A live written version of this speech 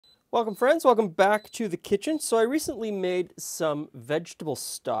Welcome friends, welcome back to the kitchen. So I recently made some vegetable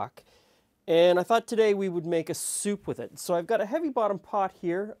stock and I thought today we would make a soup with it. So I've got a heavy bottom pot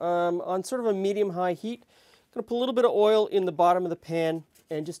here on sort of a medium-high heat. I'm going to put a little bit of oil in the bottom of the pan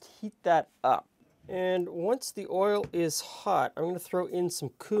and just heat that up. And once the oil is hot, I'm going to throw in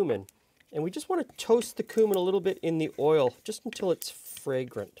some cumin. And we just want to toast the cumin a little bit in the oil just until it's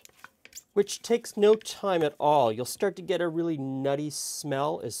fragrant, which takes no time at all. You'll start to get a really nutty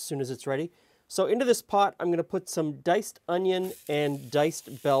smell as soon as it's ready. So into this pot, I'm going to put some diced onion and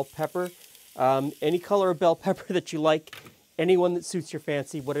diced bell pepper. Any color of bell pepper that you like, any one that suits your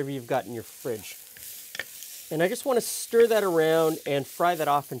fancy, whatever you've got in your fridge. And I just want to stir that around and fry that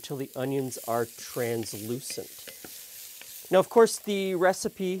off until the onions are translucent. Now, of course, the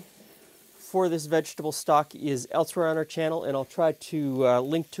recipe for this vegetable stock is elsewhere on our channel, and I'll try to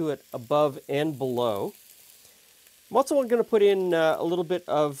link to it above and below. I'm also going to put in a little bit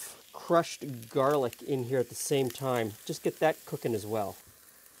of crushed garlic in here at the same time. Just get that cooking as well.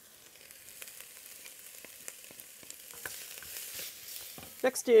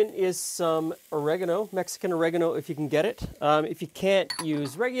 Next in is some oregano, Mexican oregano if you can get it. If you can't,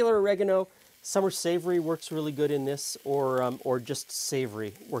 use regular oregano. Summer savory works really good in this, or just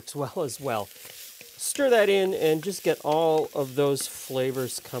savory works well as well. Stir that in and just get all of those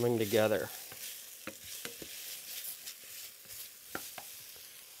flavors coming together.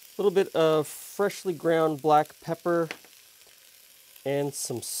 A little bit of freshly ground black pepper and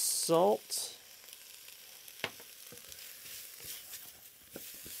some salt.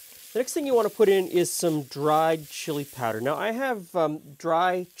 The next thing you want to put in is some dried chili powder. Now I have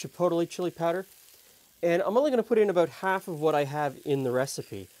dry Chipotle chili powder, and I'm only going to put in about half of what I have in the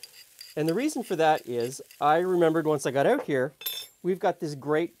recipe. And the reason for that is I remembered once I got out here, we've got this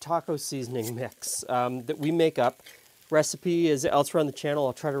great taco seasoning mix that we make up. Recipe is elsewhere on the channel.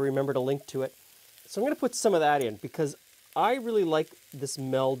 I'll try to remember to link to it. So I'm going to put some of that in because I really like this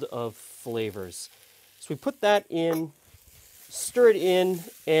meld of flavors. So we put that in, stir it in,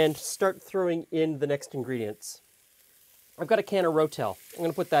 and start throwing in the next ingredients. I've got a can of Rotel. I'm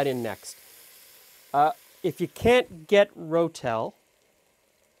going to put that in next. If you can't get Rotel,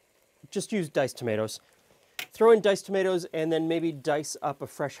 just use diced tomatoes. Throw in diced tomatoes and then maybe dice up a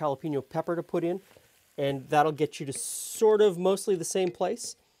fresh jalapeno pepper to put in, and that'll get you to sort of mostly the same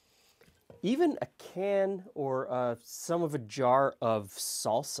place. Even a can or some of a jar of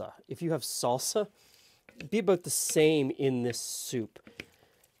salsa. If you have salsa, be about the same in this soup.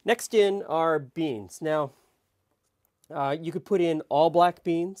 Next in are beans. Now, you could put in all black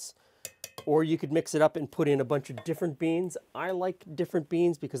beans, or you could mix it up and put in a bunch of different beans. I like different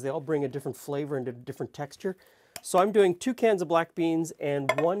beans because they all bring a different flavor and a different texture. So I'm doing 2 cans of black beans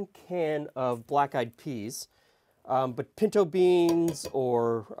and 1 can of black-eyed peas. But pinto beans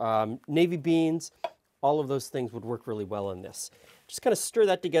or navy beans, all of those things would work really well in this. Just kind of stir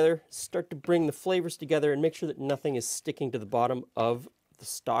that together, start to bring the flavors together, and make sure that nothing is sticking to the bottom of the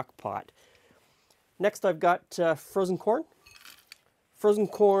stock pot. Next, I've got frozen corn. Frozen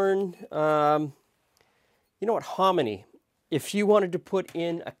corn, you know what, hominy. If you wanted to put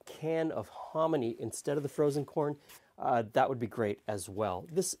in a can of hominy instead of the frozen corn, that would be great as well.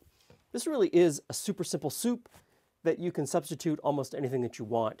 This really is a super simple soup that you can substitute almost anything that you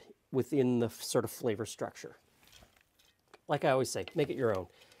want within the sort of flavor structure. Like I always say, make it your own.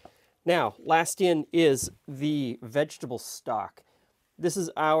 Now, last in is the vegetable stock. This is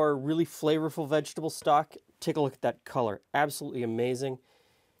our really flavorful vegetable stock. Take a look at that color. Absolutely amazing.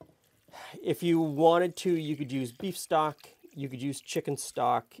 If you wanted to, you could use beef stock. You could use chicken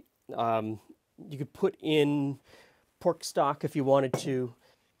stock. You could put in pork stock if you wanted to.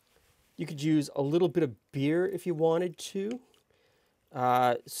 You could use a little bit of beer if you wanted to.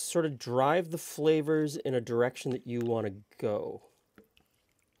 Sort of drive the flavors in a direction that you want to go.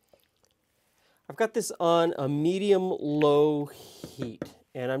 I've got this on a medium-low heat,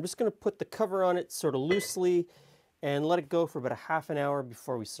 and I'm just going to put the cover on it sort of loosely and let it go for about a half an hour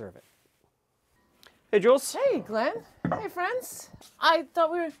before we serve it. Hey, Jules. Hey, Glenn. Hey, friends. I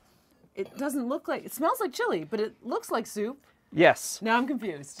thought it doesn't look like, it smells like chili, but it looks like soup. Yes. Now I'm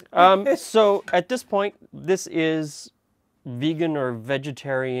confused. So at this point, this is vegan or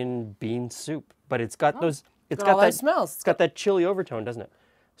vegetarian bean soup, but it's got those, it's got that smells. It's got that chili overtone, doesn't it?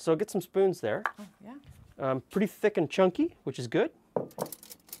 So get some spoons there. Oh, yeah. Pretty thick and chunky, which is good.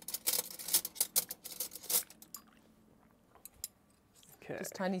 Okay.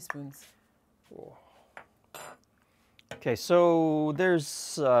 Just tiny spoons. Okay, so there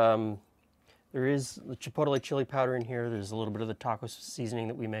is the Chipotle chili powder in here. There's a little bit of the taco seasoning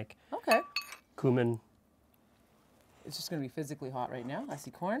that we make. Okay. Cumin. it's just going to be physically hot right now. I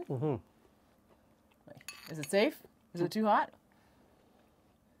see corn. Mm-hmm. Is it safe? Is it too hot?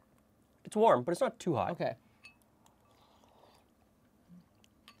 It's warm, but it's not too hot. Okay.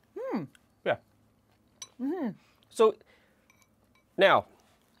 Yeah. So now,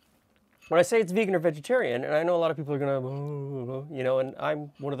 when I say it's vegan or vegetarian, and I know a lot of people are gonna, you know, and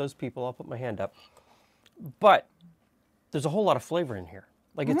I'm one of those people. I'll put my hand up. But there's a whole lot of flavor in here.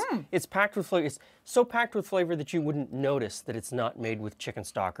 Like it's packed with flavor. It's so packed with flavor that you wouldn't notice that it's not made with chicken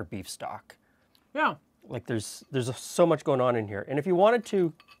stock or beef stock. Yeah. Like there's so much going on in here. And if you wanted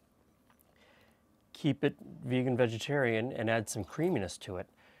to keep it vegan vegetarian and add some creaminess to it,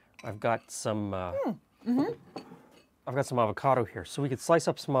 I've got some I've got some avocado here. So we could slice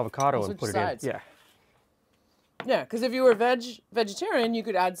up some avocado and put it in. Yeah. Yeah, because if you were vegetarian, you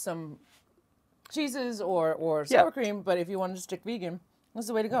could add some cheeses or sour cream, but if you wanted to stick vegan, that's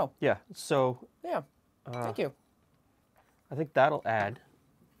the way to go. Yeah. So Yeah. Thank you. I think that'll add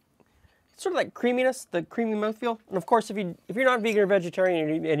sort of that creaminess, the creamy mouthfeel. And of course, if you're not vegan or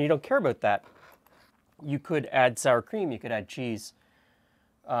vegetarian and you don't care about that, you could add sour cream. You could add cheese.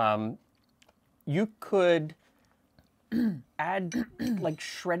 You could add like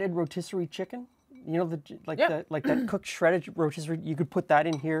shredded rotisserie chicken. You know, that cooked shredded rotisserie. You could put that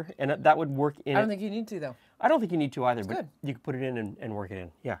in here, and that would work in. I don't think you need to though. I don't think you need to either, but good. you could put it in and work it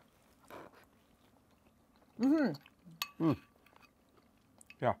in. Yeah.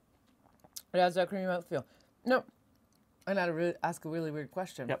 Yeah. It has that creamy mouthfeel. No, I got to ask a really weird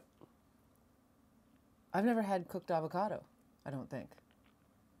question. Yep. I've never had cooked avocado. I don't think.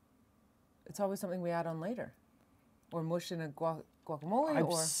 It's always something we add on later, or mush in a guacamole.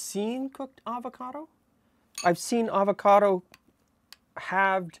 I've seen cooked avocado. I've seen avocado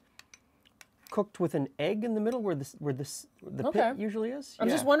halved, cooked with an egg in the middle, where the pit usually is. I'm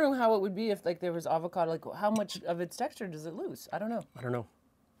just wondering how it would be if like there was avocado. Like how much of its texture does it lose? I don't know. I don't know.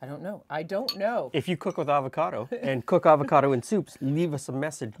 I don't know. I don't know. If you cook with avocado and cook avocado in soups, leave us a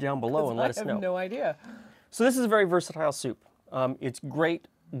message down below and let us know. I have no idea. So this is a very versatile soup. It's great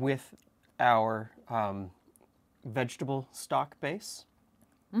with our vegetable stock base.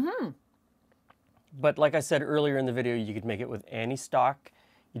 But like I said earlier in the video, you could make it with any stock.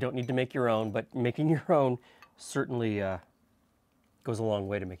 You don't need to make your own, but making your own certainly goes a long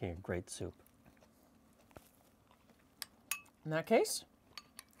way to making a great soup. In that case,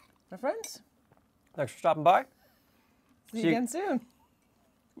 my friends, Thanks for stopping by. see you again soon.